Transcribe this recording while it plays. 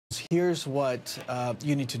Here's what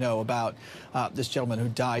you need to know about this gentleman who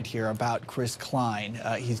died here, about Chris Cline.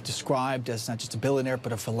 He's described as not just a billionaire,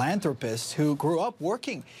 but a philanthropist who grew up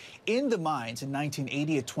working in the mines in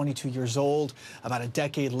 1980 at 22 years old. About a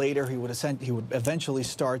decade later, he would eventually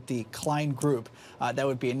start the Cline Group. That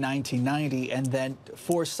would be in 1990, and then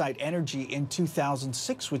Foresight Energy in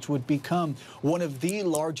 2006, which would become one of the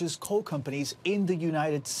largest coal companies in the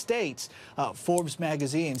United States. Forbes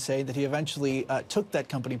magazine saying that he eventually took that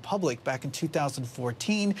company public back in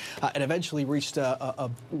 2014 and eventually reached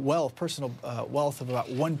a personal wealth of about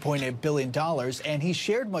 $1.8 billion. And he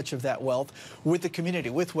shared much of that wealth with the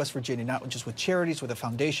community, with West Virginia, not just with charities, with a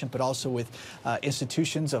foundation, but also with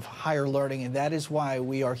institutions of higher learning. And that is why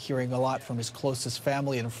we are hearing a lot from his closest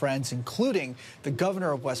family and friends, including the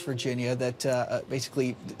governor of West Virginia, that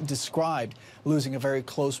basically described losing a very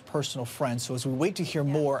close personal friend. So as we wait to hear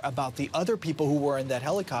more about the other people who were in that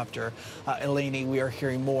helicopter, Eleni, we are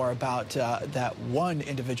hearing more about that one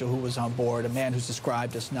individual who was on board, a man who's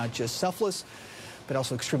described as not just selfless, but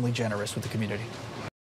also extremely generous with the community.